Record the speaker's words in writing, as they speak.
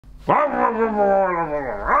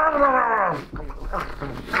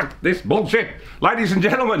This bullshit. Ladies and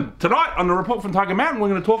gentlemen, tonight on the Report from Tiger Mountain, we're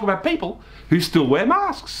going to talk about people who still wear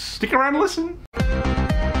masks. Stick around and listen.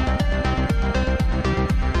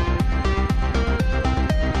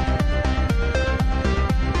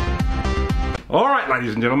 Alright,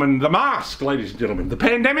 ladies and gentlemen, the mask, ladies and gentlemen. The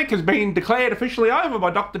pandemic has been declared officially over by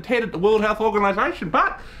Dr. Ted at the World Health Organization,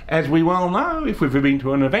 but as we well know, if we've been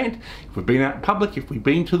to an event, if we've been out in public, if we've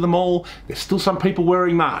been to the mall, there's still some people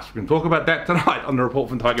wearing masks. We're going to talk about that tonight on the Report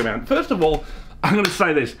from Tiger Mountain. First of all, I'm going to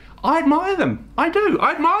say this. I admire them. I do.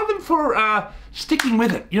 I admire them for sticking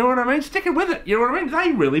with it. You know what I mean? Sticking with it. You know what I mean?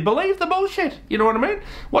 They really believe the bullshit. You know what I mean?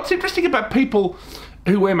 What's interesting about people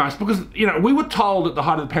who wear masks, because, you know, we were told at the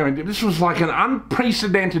height of the pandemic, this was like an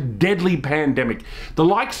unprecedented, deadly pandemic, the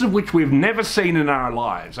likes of which we've never seen in our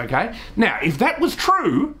lives, okay? Now, if that was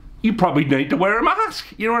true, you probably need to wear a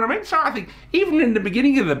mask, you know what I mean? So I think even in the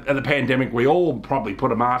beginning of the pandemic, we all probably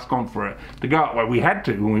put a mask on to go out. Well, we had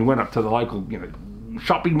to when we went up to the local, you know,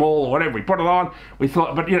 shopping mall or whatever. We put it on, we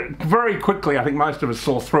thought, but you know, very quickly I think most of us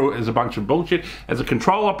saw through it as a bunch of bullshit, as a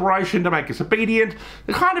control operation to make us obedient,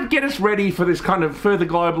 to kind of get us ready for this kind of further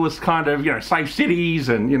globalist kind of, you know, safe cities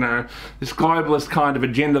and, you know, this globalist kind of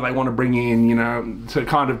agenda they want to bring in, you know, to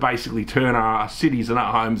kind of basically turn our cities and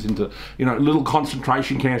our homes into, you know, little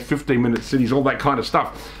concentration camps, 15-minute cities, all that kind of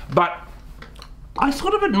stuff. But I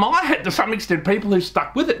sort of admire to some extent people who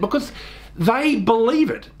stuck with it, because they believe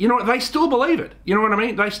it. You know, they still believe it. You know what I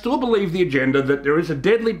mean? They still believe the agenda that there is a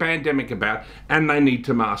deadly pandemic about and they need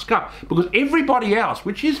to mask up. Because everybody else,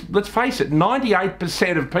 which is, let's face it,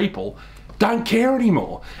 98% of people don't care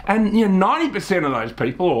anymore. And, you know, 90% of those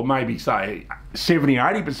people, or maybe say 70 or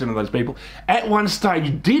 80% of those people, at one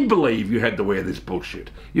stage did believe you had to wear this bullshit.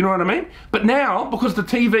 You know what I mean? But now, because the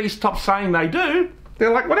TV stopped saying they do, they're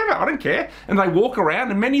like, whatever, I don't care. And they walk around,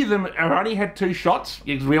 and many of them have only had 2 shots.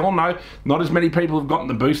 Because we all know not as many people have gotten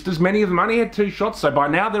the boosters. Many of them only had 2 shots, so by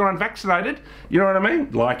now they're unvaccinated. You know what I mean?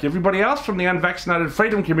 Like everybody else from the unvaccinated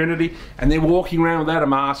freedom community, and they're walking around without a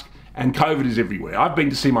mask. And COVID is everywhere. I've been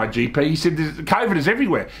to see my GP. He said COVID is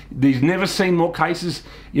everywhere. He's never seen more cases,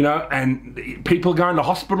 you know, and people going to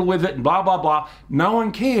hospital with it and blah, blah, blah. No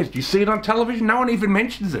one cares. Do you see it on television? No one even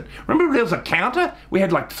mentions it. Remember there was a counter? We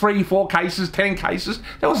had like 3, 4 cases, 10 cases.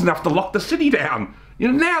 That was enough to lock the city down. You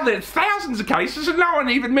know, now there's thousands of cases and no one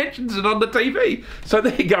even mentions it on the TV. So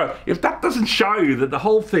there you go. If that doesn't show you that the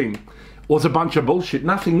whole thing was a bunch of bullshit,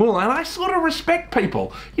 nothing more. And I sort of respect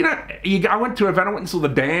people. You know, I went to an event, I went and saw The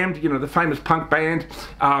Damned, you know, the famous punk band,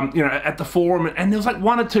 you know, at the Forum, and there was like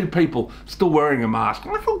 1 or 2 people still wearing a mask.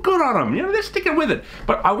 And I feel good on them, you know, they're sticking with it.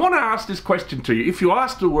 But I want to ask this question to you. If you are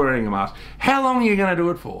still wearing a mask, how long are you going to do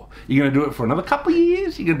it for? You're going to do it for another couple of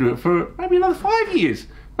years? You're going to do it for maybe another 5 years?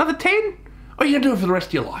 Another 10? Or are you going to do it for the rest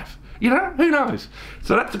of your life? You know, who knows?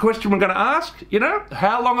 So that's the question we're going to ask, you know?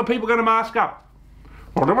 How long are people going to mask up?